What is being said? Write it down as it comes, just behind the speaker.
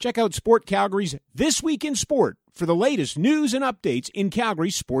Check out Sport Calgary's This Week in Sport for the latest news and updates in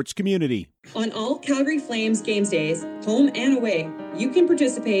Calgary's sports community. On all Calgary Flames games days, home and away, you can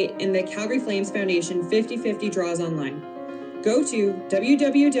participate in the Calgary Flames Foundation 50/50 draws online. Go to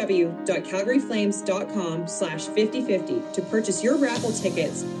www.calgaryflames.com/50/50 to purchase your raffle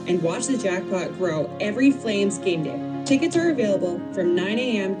tickets and watch the jackpot grow every Flames game day. Tickets are available from 9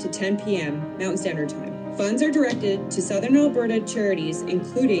 a.m. to 10 p.m. Mountain Standard Time. Funds are directed to Southern Alberta charities,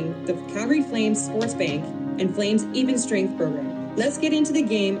 including the Calgary Flames Sports Bank and Flames Even Strength Program. Let's get into the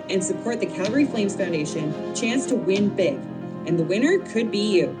game and support the Calgary Flames Foundation. Chance to win big. And the winner could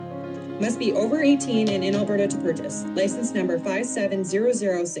be you. Must be over 18 and in Alberta to purchase. License number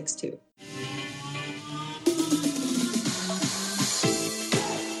 570062.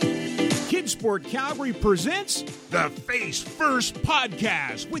 KidSport Calgary presents the Face First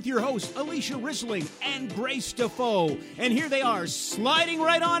Podcast with your hosts Alysia Rissling and Grace Dafoe. And here they are, sliding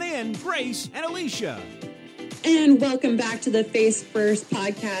right on in, Grace and Alysia. And welcome back to the Face First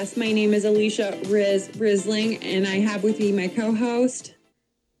Podcast. My name is Alysia Rissling, and I have with me my co-host,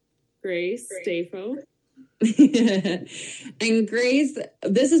 Grace Dafoe. And Grace,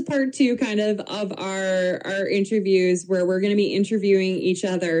 this is part two kind of our interviews where we're going to be interviewing each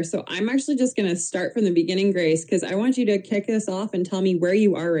other. So I'm actually just going to start from the beginning, Grace, because I want you to kick this off and tell me where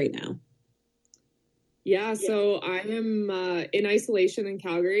you are right now. Yeah, so I am in isolation in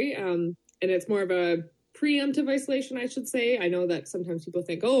Calgary, and it's more of a preemptive isolation, I should say. I know that sometimes people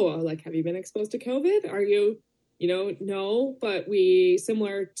think, oh, like, have you been exposed to COVID? Are you, no, but we,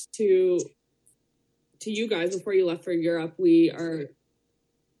 similar to you guys before you left for Europe, we are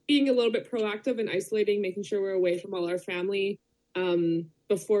being a little bit proactive and isolating, making sure we're away from all our family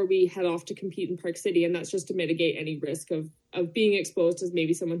before we head off to compete in Park City. And that's just to mitigate any risk of being exposed as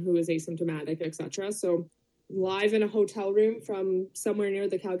maybe someone who is asymptomatic, etc. So live in a hotel room from somewhere near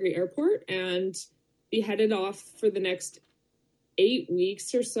the Calgary airport, and be headed off for the next 8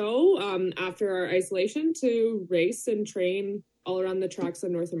 weeks or so after our isolation to race and train all around the tracks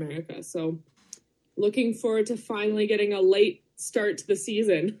in North America. So looking forward to finally getting a late start to the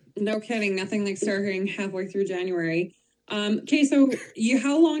season. No kidding. Nothing like starting halfway through January. Okay, so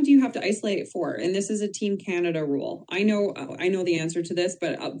how long do you have to isolate for? And this is a Team Canada rule. I know the answer to this,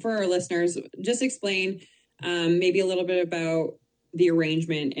 but for our listeners, just explain maybe a little bit about the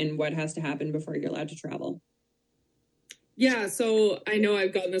arrangement and what has to happen before you're allowed to travel. Yeah, so I know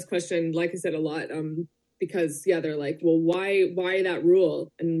I've gotten this question, like I said, a lot, because they're like, well, why that rule,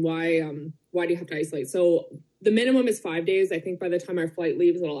 and why do you have to isolate? So the minimum is 5 days. I think by the time our flight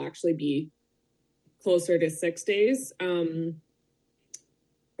leaves, it'll actually be closer to 6 days, or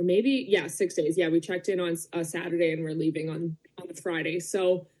maybe 6 days. Yeah, we checked in on a Saturday and we're leaving on a Friday.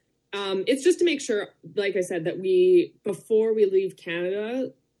 So it's just to make sure, like I said, that before we leave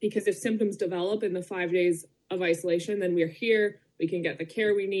Canada, because if symptoms develop in the 5 days of isolation, then we're here, we can get the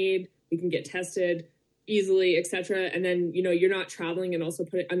care we need, we can get tested easily, etc. And then, you're not traveling and also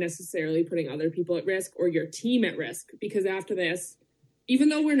unnecessarily putting other people at risk or your team at risk. Because after this, even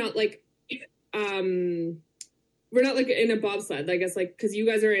though we're not like in a bobsled, I guess, like, because you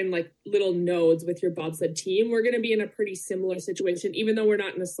guys are in like little nodes with your bobsled team, we're going to be in a pretty similar situation. Even though we're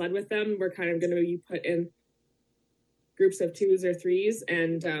not in a sled with them, we're kind of going to be put in groups of 2s or 3s,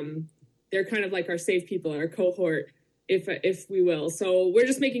 and they're kind of like our safe people, our cohort, if we will. So we're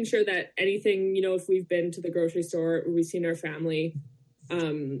just making sure that anything, if we've been to the grocery store or we've seen our family,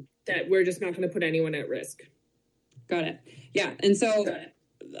 that we're just not going to put anyone at risk. Got it. Yeah. And so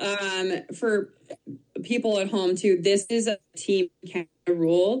for people at home too, this is a Team Canada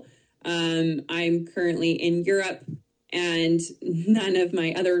rule. I'm currently in Europe, and none of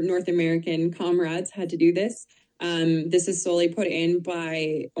my other North American comrades had to do this. This is solely put in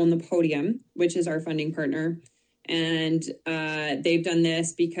by On the Podium, which is our funding partner. And they've done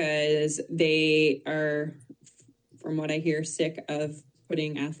this because they are, from what I hear, sick of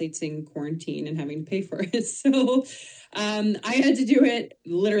putting athletes in quarantine and having to pay for it. So I had to do it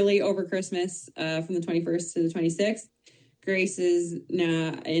literally over Christmas from the 21st to the 26th. Grace is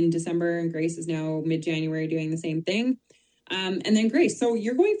now in December, and Grace is now mid-January doing the same thing. And then Grace, so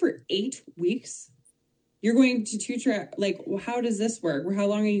you're going for 8 weeks. You're going to 2 track. Like, how does this work? How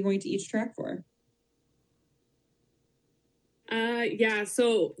long are you going to each track for?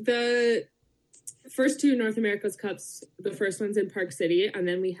 So the first 2 North America's Cups, the first one's in Park City, and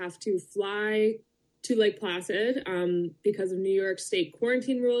then we have to fly to Lake Placid because of New York State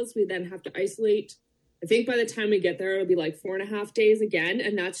quarantine rules. We then have to isolate. I think by the time we get there, it'll be like 4.5 days again.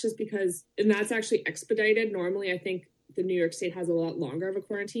 And that's just because, and that's actually expedited. Normally, I think the New York State has a lot longer of a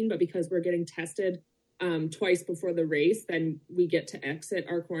quarantine, but because we're getting tested twice before the race, then we get to exit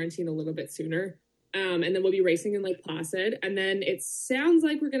our quarantine a little bit sooner. And then we'll be racing in Lake Placid. And then it sounds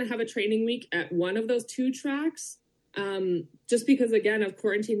like we're going to have a training week at one of those two tracks. Just because, again, of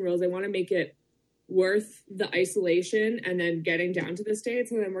quarantine rules, I want to make it worth the isolation and then getting down to the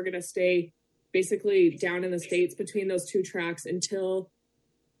States. And then we're going to stay basically down in the States between those two tracks until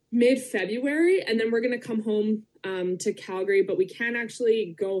mid-February. And then we're going to come home to Calgary, but we can't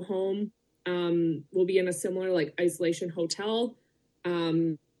actually go home. We'll be in a similar like isolation hotel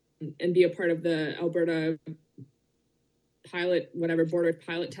and be a part of the Alberta border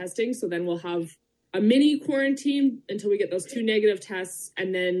pilot testing. So then we'll have a mini quarantine until we get those 2 negative tests.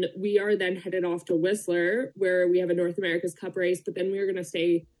 And then we are then headed off to Whistler, where we have a North America's Cup race. But then we're going to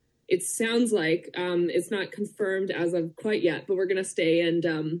stay, it sounds like, it's not confirmed as of quite yet, but we're going to stay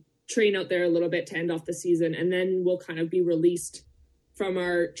and train out there a little bit to end off the season. And then we'll kind of be released from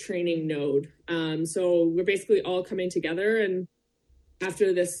our training node. So we're basically all coming together and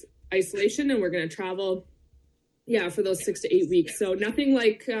after this isolation, and we're going to travel for those 6 to 8 weeks. So nothing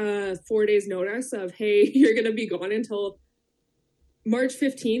like 4 days notice of, hey, you're going to be gone until March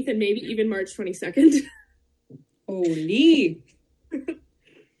 15th and maybe even March 22nd. Holy.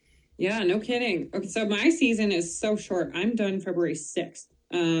 Yeah, no kidding. Okay, so my season is so short. I'm done February 6th.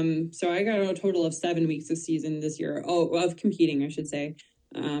 So I got a total of 7 weeks of season this year. Of competing, I should say,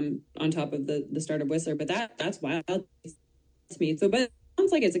 on top of the start of Whistler. But that's wild to me. So, but it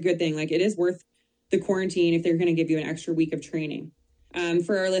sounds like it's a good thing. Like it is worth the quarantine if they're going to give you an extra week of training.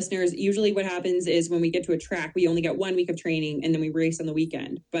 For our listeners, usually what happens is when we get to a track, we only get 1 week of training and then we race on the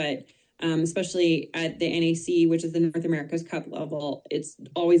weekend. But especially at the NAC, which is the North America's Cup level, it's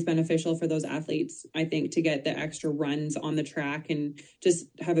always beneficial for those athletes, I think, to get the extra runs on the track and just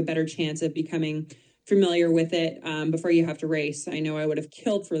have a better chance of becoming familiar with it before you have to race. I know I would have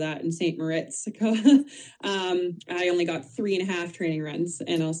killed for that in St. Moritz. I only got 3.5 training runs,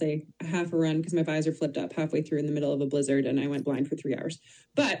 and I'll say half a run because my visor flipped up halfway through in the middle of a blizzard and I went blind for 3 hours.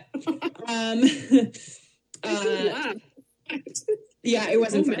 But yeah, it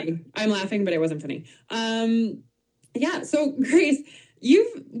wasn't funny. I'm laughing, but it wasn't funny. So Grace,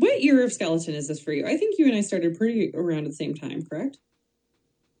 what year of skeleton is this for you? I think you and I started pretty around at the same time, correct?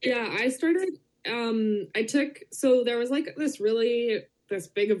 Yeah, I started, so there was like this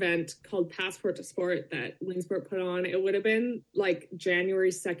big event called Passport to Sport that Wingsport put on. It would have been like January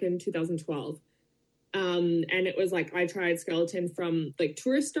 2nd, 2012. And it was like, I tried skeleton from like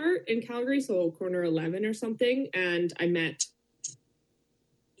tourist start in Calgary. So corner 11 or something. And I met,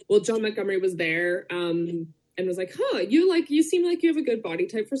 John Montgomery was there, and was like, you seem like you have a good body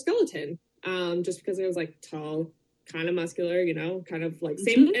type for skeleton. Just because I was like tall, kind of muscular, kind of like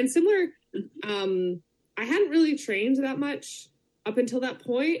same and similar. I hadn't really trained that much up until that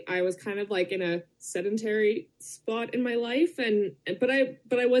point. I was kind of like in a sedentary spot in my life, but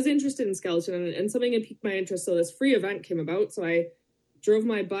I was interested in skeleton and something had piqued my interest. So this free event came about. So I drove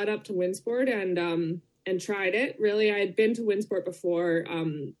my butt up to Wingsport and tried it. Really, I had been to Wingsport before.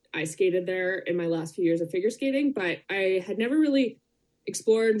 I skated there in my last few years of figure skating, but I had never really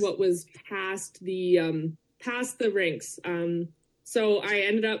explored what was past the rinks. So I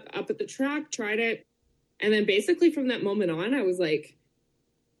ended up at the track, tried it. And then basically from that moment on, I was like,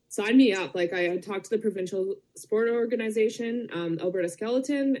 sign me up. Like I had talked to the provincial sport organization, Alberta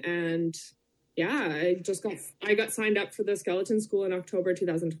Skeleton. And yeah, I got signed up for the skeleton school in October,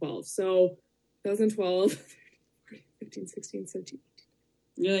 2012. So 2012, 15, 16, 17.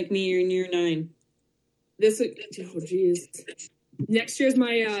 You're like me, you're in year 9. Next year's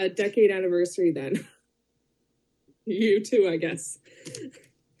my decade anniversary then. You too, I guess.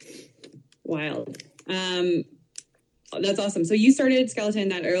 Wild. That's awesome. So you started skeleton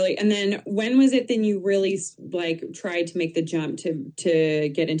that early, and then when was it then you really like tried to make the jump to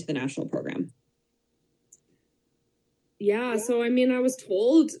get into the national program? Yeah, so I mean, I was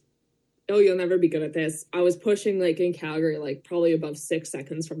told, oh, you'll never be good at this. I was pushing like in Calgary, like probably above 6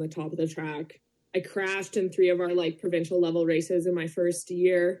 seconds from the top of the track. I crashed in 3 of our like provincial level races in my first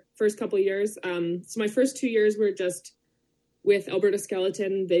couple years. So my first 2 years were just with Alberta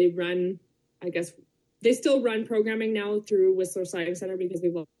Skeleton. They run, I guess, they still run programming now through Whistler Sliding Center because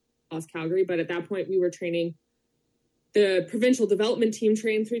we've lost Calgary. But at that point we were training, the provincial development team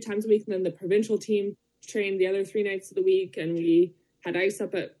trained 3 times a week. And then the provincial team trained the other 3 nights of the week. And we had ice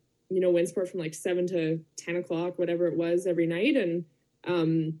up at, Wingsport from like 7 to 10 o'clock, whatever it was every night. And,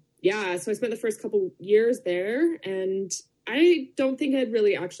 so I spent the first couple years there, and I don't think I'd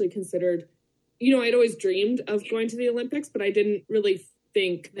really actually considered, I'd always dreamed of going to the Olympics, but I didn't really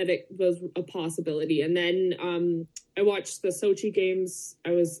think that it was a possibility. And then I watched the Sochi games.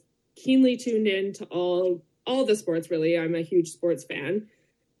 I was keenly tuned in to all the sports, really. I'm a huge sports fan.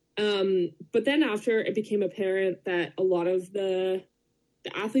 But then after it became apparent that a lot of the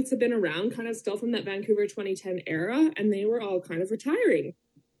athletes have been around kind of still from that Vancouver 2010 era, and they were all kind of retiring.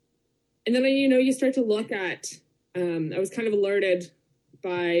 And then, you start to look at, I was kind of alerted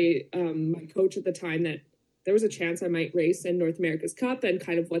by my coach at the time that there was a chance I might race in North America's Cup and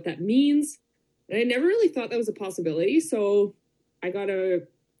kind of what that means. And I never really thought that was a possibility. So I got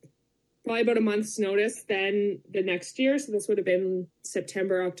probably about a month's notice then the next year. So this would have been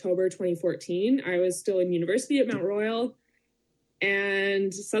September, October 2014. I was still in university at Mount Royal.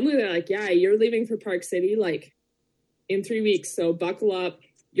 And suddenly they're like, yeah, you're leaving for Park City like in 3 weeks. So buckle up.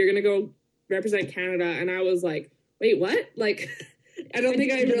 You're going to go represent Canada. And I was like, wait, what? Like, I don't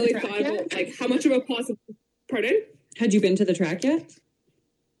think I really thought about like how much of a possible. Pardon? Had you been to the track yet?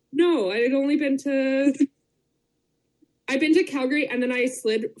 No, I'd only been to. I've been to Calgary, and then I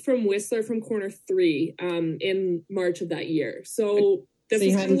slid from Whistler from corner 3 in March of that year. So this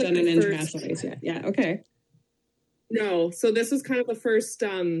you hadn't done an international race yet. Yeah. Okay. No. So this was kind of the first,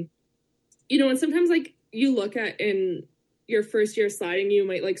 and sometimes like you look at in your first year sliding, you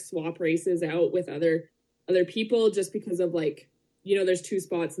might like swap races out with other people just because of like, there's 2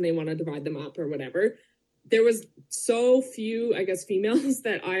 spots and they want to divide them up or whatever. There was so few, I guess, females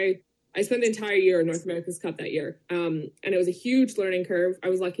that I spent the entire year in North America's Cup that year. And it was a huge learning curve. I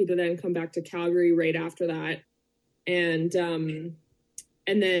was lucky to then come back to Calgary right after that. And then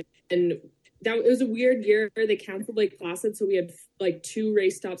it was a weird year. They canceled Lake Placid. So we had like 2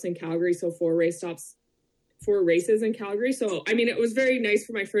 race stops in Calgary. So 4 races in Calgary. So, I mean, it was very nice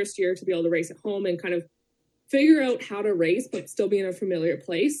for my first year to be able to race at home and kind of figure out how to race, but still be in a familiar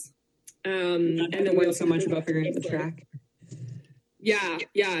place. And then worry so much about figuring out the track. Yeah.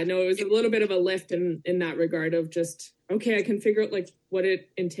 No, it was a little bit of a lift in that regard of just, okay, I can figure out like what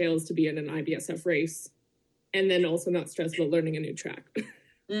it entails to be in an IBSF race, and then also not stress about learning a new track.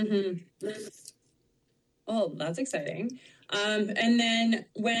 Mm-hmm. Oh, that's exciting. And then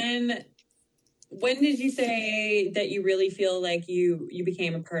when did you say that you really feel like you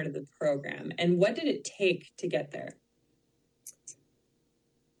became a part of the program, and what did it take to get there?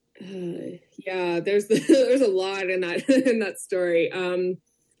 Yeah, there's a lot in that story.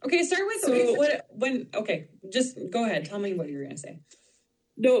 Okay, start with just go ahead. Tell me what you were gonna say.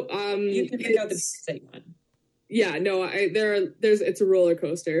 No, you can pick out the pieces that you want. Yeah, no, it's a roller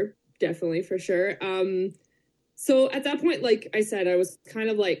coaster, definitely for sure. So at that point, like I said, I was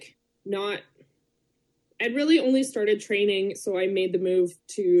kind of like I'd really only started training, so I made the move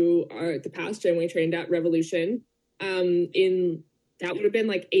to the past gym we trained at, Revolution. That would have been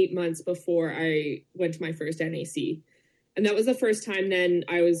like 8 months before I went to my first NAC. And that was the first time then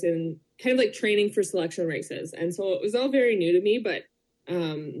I was in kind of like training for selection races. And so it was all very new to me, but,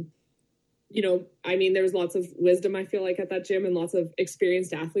 I mean, there was lots of wisdom, I feel like, at that gym, and lots of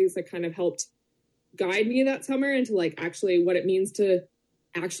experienced athletes that kind of helped guide me that summer into like actually what it means to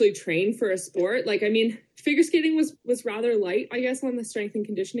actually train for a sport. Like, I mean, figure skating was rather light, I guess, on the strength and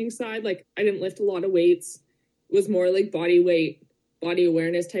conditioning side. Like, I didn't lift a lot of weights. It was more like body weight, body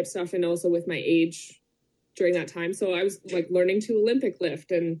awareness type stuff, and also with my age during that time. So I was like learning to Olympic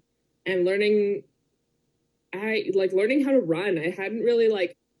lift and learning how to run. I hadn't really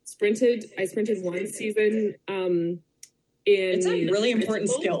like sprinted. I sprinted one season it's a really important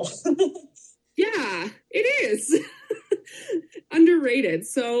skill. Yeah, it is. Underrated.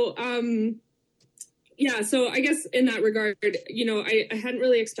 So so I guess in that regard, I hadn't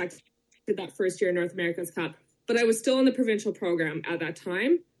really expected that first year in North America's Cup, but I was still in the provincial program at that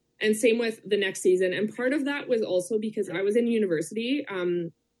time, and same with the next season. And part of that was also because I was in university,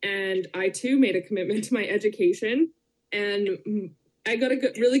 and I too made a commitment to my education. And I got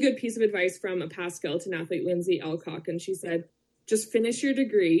a really good piece of advice from a past skeleton athlete, Lindsay Alcock, and she said, just finish your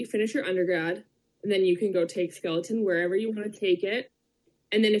degree, finish your undergrad, and then you can go take skeleton wherever you want to take it.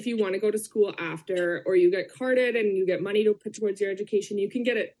 And then if you want to go to school after, or you get carded and you get money to put towards your education, you can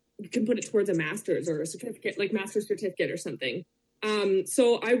put it towards a master's or a certificate, like master's certificate or something.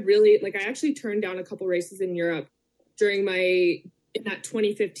 So I actually turned down a couple races in Europe in that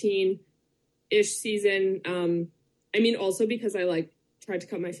 2015-ish season. I mean, also because I tried to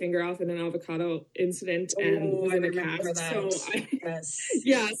cut my finger off in an avocado incident and was in a cast.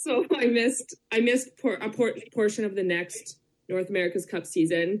 So I missed a portion of the next North America's Cup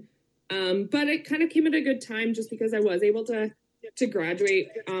season. But it kind of came at a good time just because I was able to graduate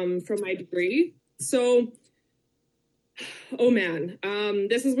from my degree. So, oh man,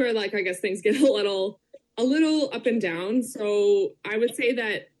 this is where I guess things get a little up and down. So I would say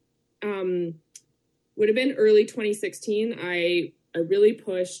that would have been early 2016. I really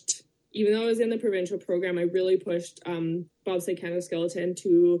pushed even though I was in the provincial program, I really pushed Bobsleigh Canada Skeleton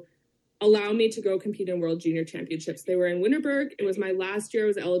to allow me to go compete in World Junior Championships. They were in Winterberg. It was my last year I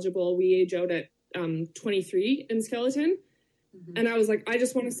was eligible. We age out at 23 in skeleton. Mm-hmm. And I was like, I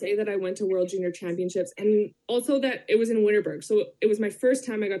just want to say that I went to World Junior Championships, and also that it was in Winterberg. So it was my first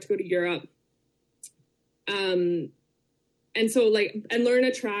time I got to go to Europe. And so like, and learn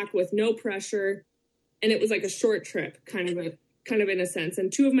a track with no pressure. And it was like a short trip, kind of in a sense.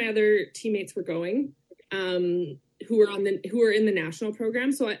 And two of my other teammates were going, who were in the national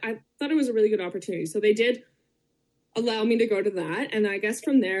program. So I thought it was a really good opportunity. So they did allow me to go to that. And I guess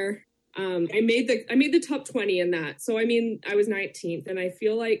from there, I made the top 20 in that. So, I mean, I was 19th, and I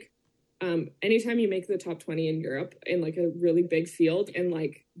feel like, anytime you make the top 20 in Europe in like a really big field in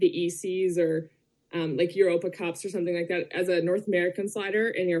like the ECs or, like Europa Cups or something like that, as a North American slider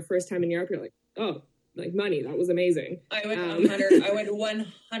in your first time in Europe, you're like, oh, like money, that was amazing. I would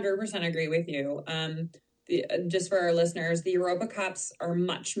 100% agree with you. Just for our listeners, the Europa Cups are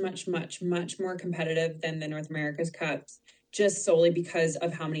much, much, much, much more competitive than the North America's Cups, just solely because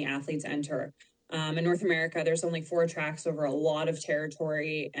of how many athletes enter. In North America, there's only 4 tracks over a lot of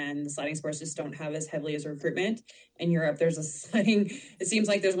territory, and the sliding sports just don't have as heavily as recruitment. In Europe, there's it seems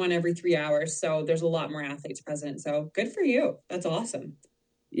like there's one every 3 hours. So there's a lot more athletes present. So good for you. That's awesome.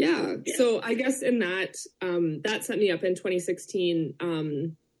 Yeah. So I guess in that, that set me up in 2016.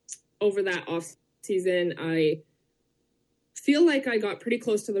 Over that off season, I feel like I got pretty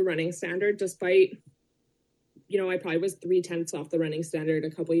close to the running standard, despite, I probably was 3/10 off the running standard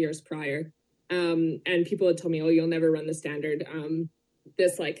a couple years prior. And people had told me, oh, you'll never run the standard.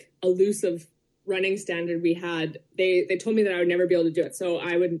 This like elusive running standard we had, they told me that I would never be able to do it. So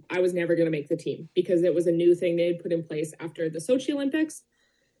I was never going to make the team, because it was a new thing they had put in place after the Sochi Olympics.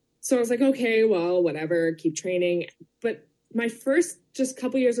 So I was like, okay, well, whatever, keep training. But my first just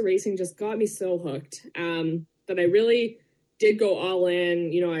couple years of racing just got me so hooked, that I really did go all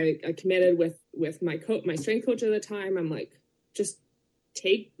in. I committed with my strength coach at the time. I'm like, just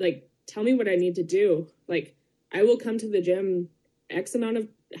tell me what I need to do. Like, I will come to the gym X amount of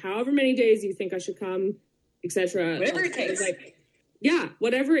however many days you think I should come, etc. Whatever it takes. Yeah,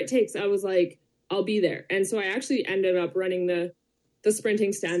 whatever it takes. I was like, I'll be there. And so I actually ended up running the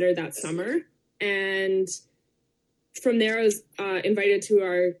sprinting standard that summer. And from there, I was invited to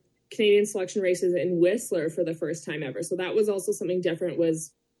our Canadian selection races in Whistler for the first time ever. So that was also something different.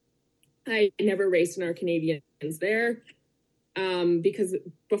 Was I never raced in our Canadians there, because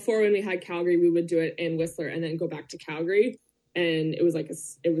before, when we had Calgary, we would do it in Whistler and then go back to Calgary, and it was like a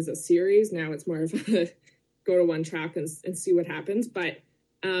series. Now it's more of a go to one track and see what happens. But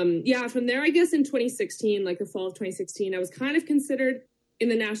from there, I guess in 2016, like the fall of 2016, I was kind of considered in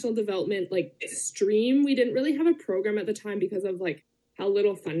the national development stream. We didn't really have a program at the time because of like how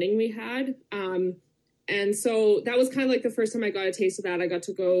little funding we had. And so that was kind of like the first time I got a taste of that. I got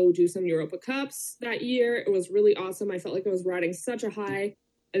to go do some Europa Cups that year. It was really awesome. I felt like I was riding such a high.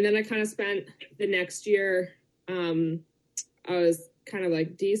 And then I kind of spent the next year, I was kind of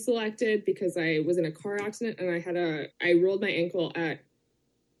like deselected because I was in a car accident, and I rolled my ankle at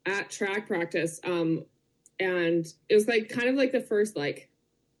track practice. And it was like kind of like the first like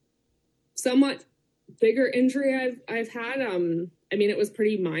somewhat bigger injury I've had. I mean, it was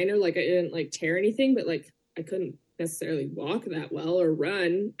pretty minor. Like, I didn't like tear anything, but like I couldn't necessarily walk that well or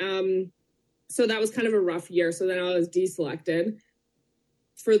run. So that was kind of a rough year. So then I was deselected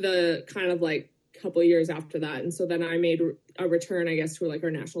for the kind of like couple years after that. And so then I made a return, I guess, to like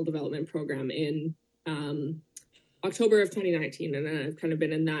our national development program in October of 2019. And then I've kind of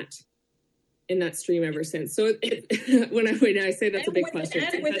been in that stream ever since. So when I say that's a big question.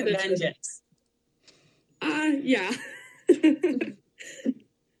 And with a vengeance. Yeah.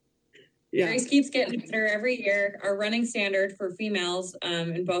 Yeah. Grace keeps getting better every year. Our running standard for females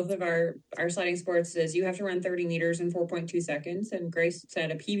in both of our sliding sports is you have to run 30 meters in 4.2 seconds. And Grace set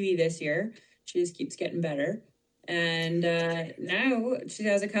a PB this year. She just keeps getting better. And now she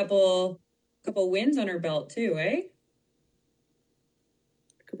has a couple wins on her belt too, eh?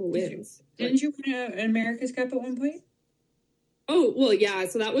 A couple wins. Didn't you win an America's Cup at one point? Oh, well, yeah.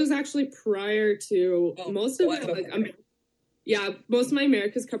 So that was actually prior to most of it. Most of my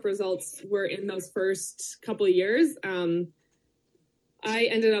America's Cup results were in those first couple of years. I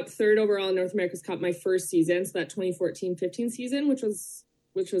ended up third overall in North America's Cup my first season, so that 2014-15 season, which was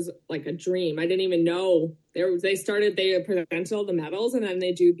like a dream. I didn't even know they presented all the medals, and then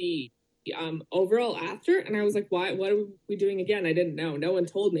they do the overall after, and I was like, what are we doing again? I didn't know. No one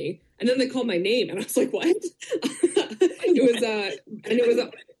told me. And then they called my name, and I was like, what?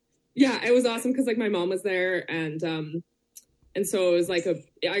 It was awesome because like my mom was there, and And so it was like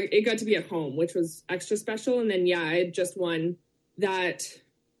it got to be at home, which was extra special. And then, I had just won that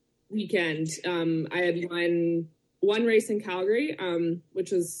weekend. I had won one race in Calgary,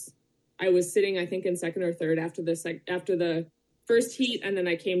 which was, I was sitting, I think, in second or third after the first heat. And then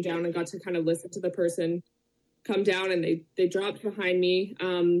I came down and got to kind of listen to the person come down, and they dropped behind me.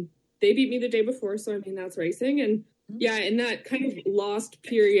 They beat me the day before. So, I mean, that's racing. And in that kind of lost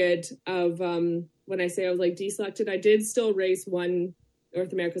period of, when I say I was like deselected, I did still race one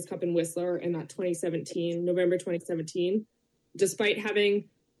North America's Cup in Whistler in that November 2017, despite having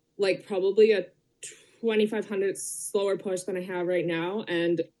like probably a 2,500 slower push than I have right now.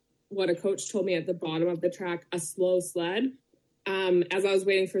 And what a coach told me at the bottom of the track, a slow sled. As I was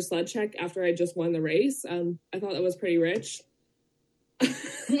waiting for sled check after I just won the race, I thought that was pretty rich.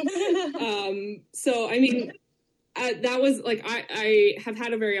 So, I mean, that was like, I have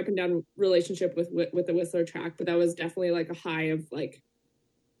had a very up and down relationship with the Whistler track, but that was definitely like a high of like,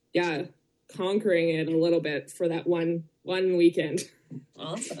 conquering it a little bit for that one weekend.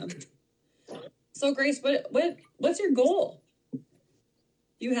 Awesome. So Grace, what's your goal? Do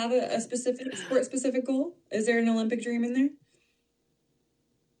you have a specific sport specific goal? Is there an Olympic dream in there?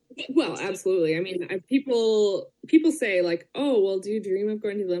 Well, absolutely. I mean, people say like, oh, well, do you dream of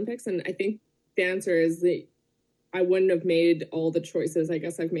going to the Olympics? And I think the answer is that I wouldn't have made all the choices I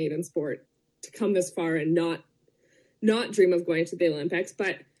guess I've made in sport to come this far and not dream of going to the Olympics.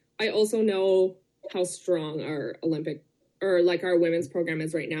 But I also know how strong our our women's program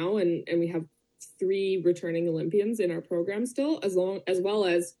is right now. And we have 3 returning Olympians in our program still, as well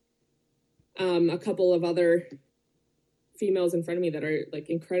as a couple of other females in front of me that are like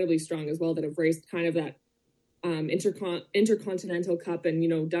incredibly strong as well, that have raced kind of that intercontinental cup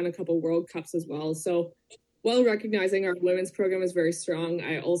and, done a couple World Cups as well. So while recognizing our women's program is very strong,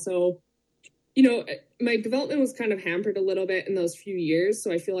 I also, my development was kind of hampered a little bit in those few years.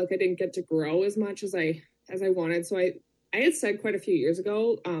 So I feel like I didn't get to grow as much as I wanted. So I had said quite a few years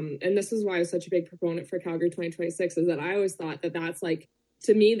ago, and this is why I was such a big proponent for Calgary 2026, is that I always thought that that's like,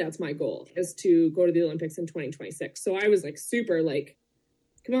 to me, that's my goal, is to go to the Olympics in 2026. So I was like super like,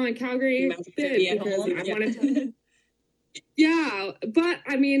 come on, Calgary, because I wanted to. Yeah, but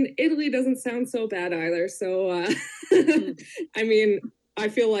I mean, Italy doesn't sound so bad either. So, I mean, I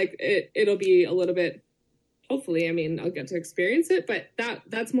feel like it'll be a little bit, hopefully, I mean, I'll get to experience it, but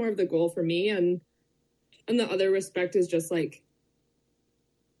that's more of the goal for me. And the other respect is just like,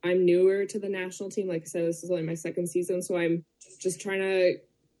 I'm newer to the national team. Like I said, this is only my second season. So I'm just trying to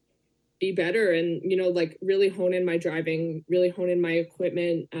be better and, like really hone in my driving, really hone in my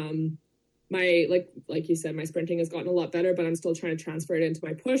equipment. My, like you said, my sprinting has gotten a lot better, but I'm still trying to transfer it into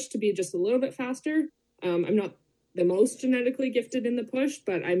my push to be just a little bit faster. I'm not the most genetically gifted in the push,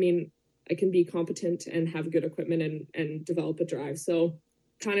 but I mean, I can be competent and have good equipment and develop a drive. So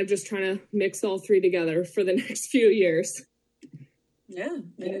kind of just trying to mix all 3 together for the next few years. Yeah,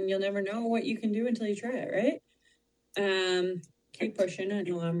 and you'll never know what you can do until you try it, right? Keep pushing. I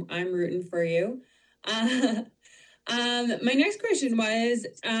know I'm rooting for you. My next question was,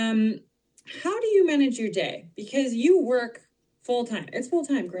 how do you manage your day? Because you work full time. It's full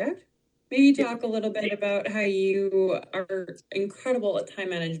time, correct? Maybe talk a little bit about how you are incredible at time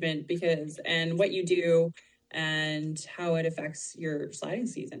management and what you do and how it affects your sliding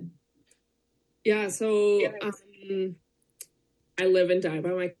season. Yeah, so I live and die by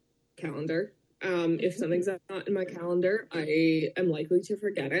my calendar. If something's not in my calendar, I am likely to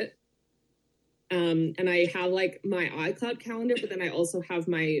forget it. And I have like my iCloud calendar, but then I also have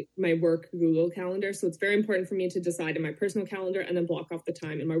my work Google calendar. So it's very important for me to decide in my personal calendar and then block off the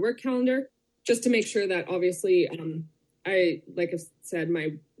time in my work calendar, just to make sure that obviously, like I've said,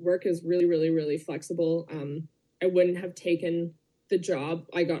 my work is really, really, really flexible. I wouldn't have taken the job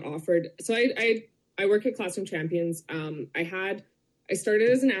I got offered. So I work at Classroom Champions. I started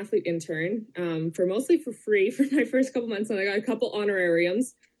as an athlete intern for mostly for free for my first couple months, and I got a couple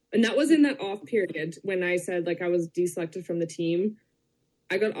honorariums. And that was in that off period when I said like I was deselected from the team.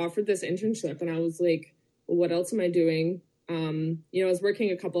 I got offered this internship and I was like, well, what else am I doing? I was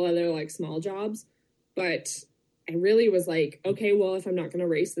working a couple other like small jobs, but I really was like, okay, well, if I'm not going to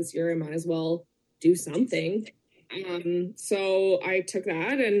race this year, I might as well do something. So I took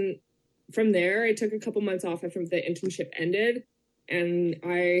that, and from there, I took a couple months off after the internship ended. And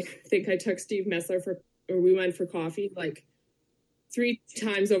I think I took Steve Messler we went for coffee like 3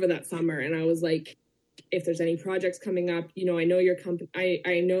 times over that summer. And I was like, if there's any projects coming up, I know your company,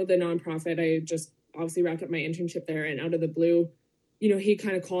 I know the nonprofit. I just obviously wrapped up my internship there, and out of the blue, he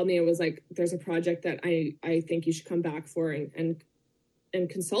kind of called me and was like, there's a project that I think you should come back for and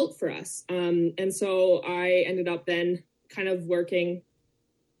consult for us. And so I ended up then kind of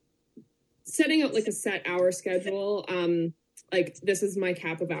setting out like a set hour schedule. Like this is my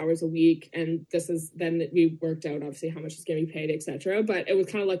cap of hours a week, and this is then that we worked out obviously how much is going to be paid, etc. But it was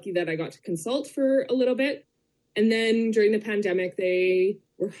kind of lucky that I got to consult for a little bit. And then during the pandemic, they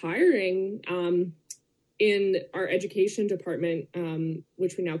were hiring in our education department,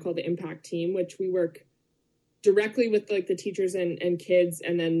 which we now call the impact team, which we work directly with like the teachers and kids.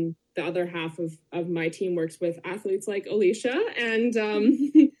 And then the other half of my team works with athletes like Alysia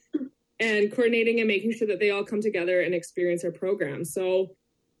and coordinating and making sure that they all come together and experience our program. So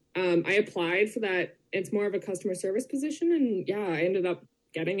I applied for that. It's more of a customer service position. And yeah, I ended up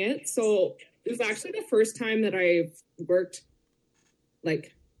getting it. So it was actually the first time that I've worked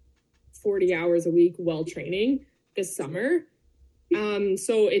like 40 hours a week while training this summer.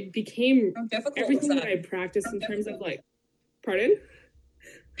 So it became everything that I practiced in terms of like, pardon?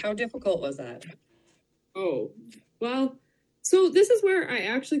 How difficult was that? Oh, well, so this is where I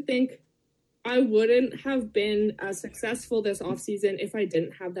actually think I wouldn't have been as successful this off season if I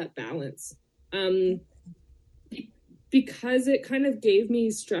didn't have that balance. Because it kind of gave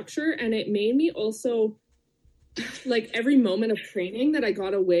me structure, and it made me also like every moment of training that I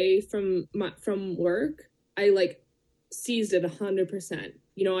got away from work, I like seized it 100%.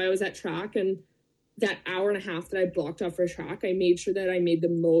 You know, I was at track, and that hour and a half that I blocked off for track, I made sure that I made the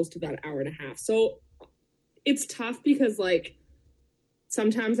most of that hour and a half. So it's tough because like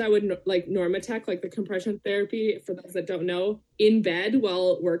sometimes I would like Normatec, like the compression therapy, for those that don't know, in bed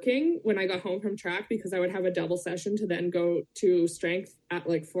while working when I got home from track, because I would have a double session to then go to strength at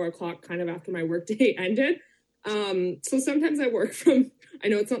like 4:00, kind of after my workday ended. So sometimes I work from, I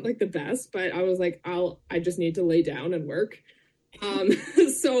know it's not like the best, but I was like, I just need to lay down and work.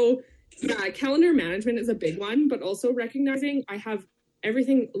 So yeah, calendar management is a big one, but also recognizing I have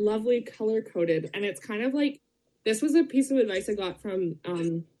everything lovely color coded. And it's kind of like, this was a piece of advice I got from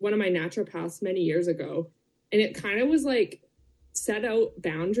one of my naturopaths many years ago. And it kind of was like, set out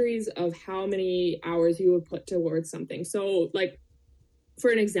boundaries of how many hours you would put towards something. So like, for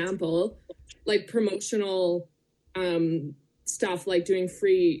an example, like promotional stuff, like doing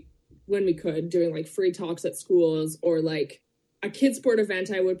free, when we could, doing like free talks at schools, or like a KidSport event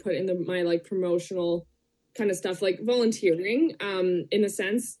I would put in my like promotional kind of stuff, like volunteering in a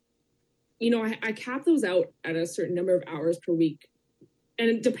sense. You know, I cap those out at a certain number of hours per week. And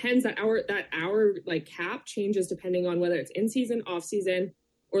it depends, that hour like cap changes depending on whether it's in season, off season,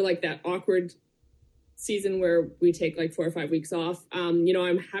 or like that awkward season where we take like 4 or 5 weeks off. You know,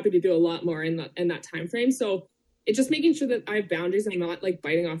 I'm happy to do a lot more in that time frame. So it's just making sure that I have boundaries. I'm not like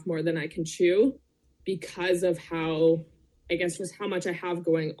biting off more than I can chew because of how, I guess, just how much I have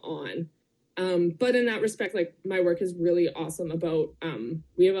going on. But in that respect, like my work is really awesome about,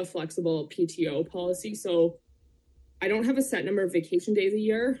 we have a flexible PTO policy. So I don't have a set number of vacation days a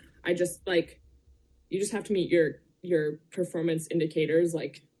year. I just like, you just have to meet your performance indicators,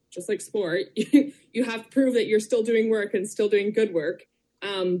 like just like sport, you have to prove that you're still doing work and still doing good work.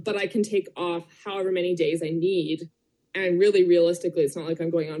 But I can take off however many days I need. And really realistically, it's not like I'm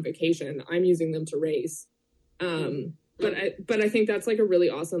going on vacation. I'm using them to race. But I think that's like a really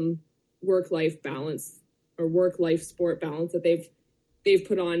awesome work-life balance, or work-life sport balance that they've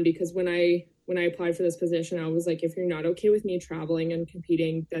put on, because when I applied for this position, I was like, if you're not okay with me traveling and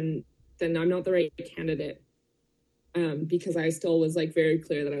competing, then I'm not the right candidate. Because I still was like very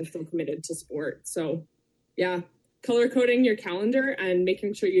clear that I was still committed to sport. So yeah, color coding your calendar and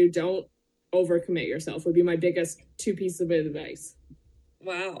making sure you don't overcommit yourself would be my biggest 2 pieces of advice.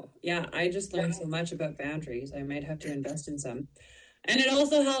 Wow. Yeah, I just learned so much about boundaries. I might have to invest in some. And it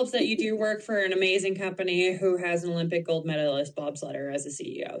also helps that you do work for an amazing company who has an Olympic gold medalist bobsledder as a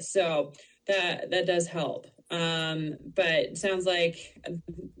CEO. So that does help. But it sounds like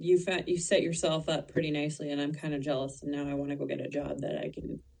you set yourself up pretty nicely, and I'm kind of jealous. And now I want to go get a job that I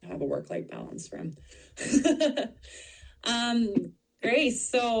can have a work-life balance from. Grace,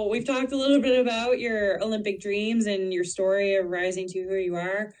 so we've talked a little bit about your Olympic dreams and your story of rising to who you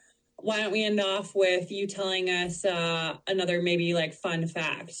are. Why don't we end off with you telling us another maybe like fun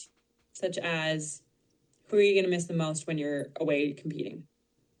fact, such as who are you going to miss the most when you're away competing?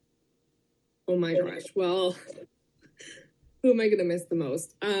 Oh my gosh. Well, who am I going to miss the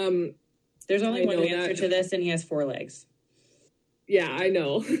most? There's only one answer to this, and he has 4 legs. Yeah, I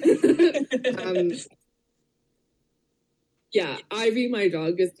know. Yeah, Ivy, my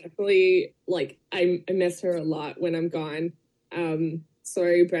dog, is definitely like, I miss her a lot when I'm gone.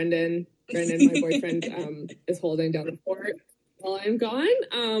 Sorry, Brendan, my boyfriend, is holding down the fort while I'm gone.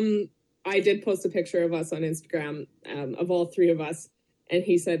 I did post a picture of us on Instagram, of all 3 of us. And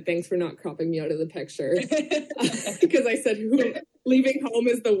he said, thanks for not cropping me out of the picture. Because I said, leaving home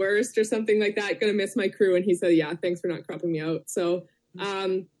is the worst or something like that. Gonna miss my crew. And he said, yeah, thanks for not cropping me out. So,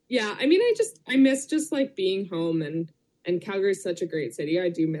 yeah, I mean, I miss just like being home, and Calgary is such a great city. I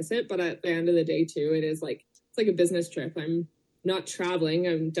do miss it. But at the end of the day too, it's like a business trip. I'm not traveling.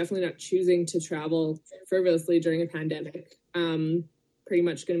 I'm definitely not choosing to travel frivolously during a pandemic. Pretty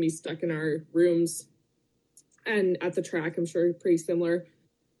much going to be stuck in our rooms and at the track. I'm sure pretty similar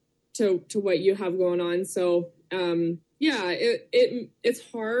to what you have going on. So, yeah,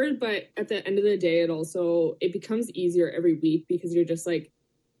 it's hard, but at the end of the day, it becomes easier every week because you're just like,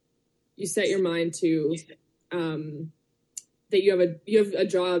 you set your mind to, that you have a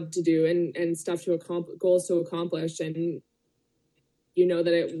job to do and stuff to accomplish, goals to accomplish. And you know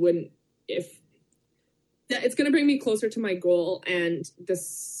that it's going to bring me closer to my goal, and the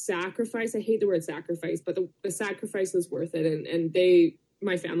sacrifice, I hate the word sacrifice, but the sacrifice is worth it. And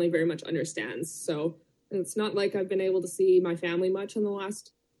my family very much understands. So it's not like I've been able to see my family much in the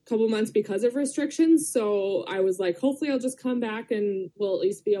last couple months because of restrictions. So I was like, hopefully I'll just come back and we'll at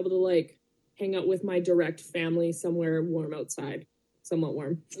least be able to like hang out with my direct family somewhere warm outside, somewhat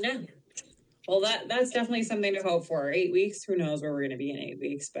warm. Yeah. Well, that's definitely something to hope for. 8 weeks, who knows where we're going to be in 8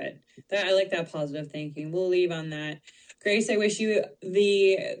 weeks, but I like that positive thinking. We'll leave on that. Grace, I wish you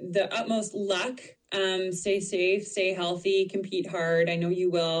the utmost luck. Stay safe, stay healthy, compete hard. I know you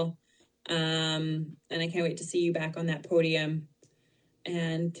will. And I can't wait to see you back on that podium.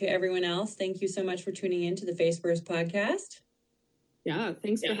 And to everyone else, thank you so much for tuning in to the Face First podcast. Yeah,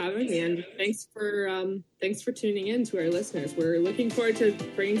 thanks for having me, and thanks for tuning in to our listeners. We're looking forward to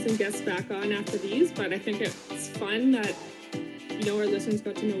bringing some guests back on after these, but I think it's fun that our listeners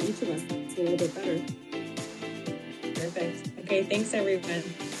got to know each of us a little bit better. Perfect. Okay, thanks everyone.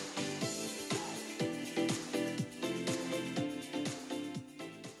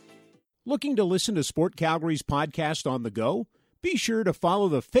 Looking to listen to Sport Calgary's podcast on the go? Be sure to follow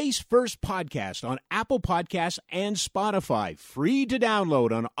the Face First podcast on Apple Podcasts and Spotify, free to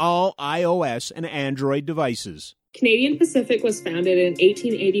download on all iOS and Android devices. Canadian Pacific was founded in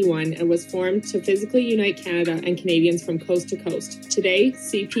 1881 and was formed to physically unite Canada and Canadians from coast to coast. Today,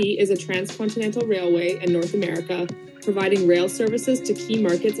 CP is a transcontinental railway in North America, providing rail services to key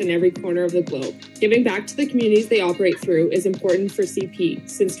markets in every corner of the globe. Giving back to the communities they operate through is important for CP.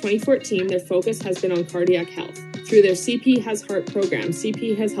 Since 2014, their focus has been on cardiac health. Through their CP Has Heart program,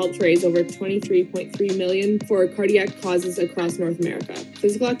 CP has helped raise over $23.3 million for cardiac causes across North America.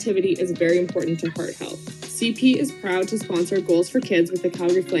 Physical activity is very important to heart health. CP is proud to sponsor Goals for Kids with the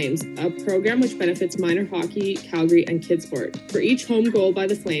Calgary Flames, a program which benefits minor hockey, Calgary, and KidSport. For each home goal by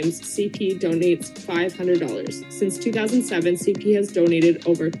the Flames, CP donates $500. Since 2007, CP has donated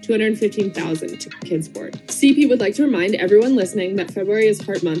over $215,000 to KidSport. CP would like to remind everyone listening that February is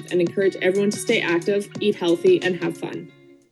Heart Month and encourage everyone to stay active, eat healthy, and have fun.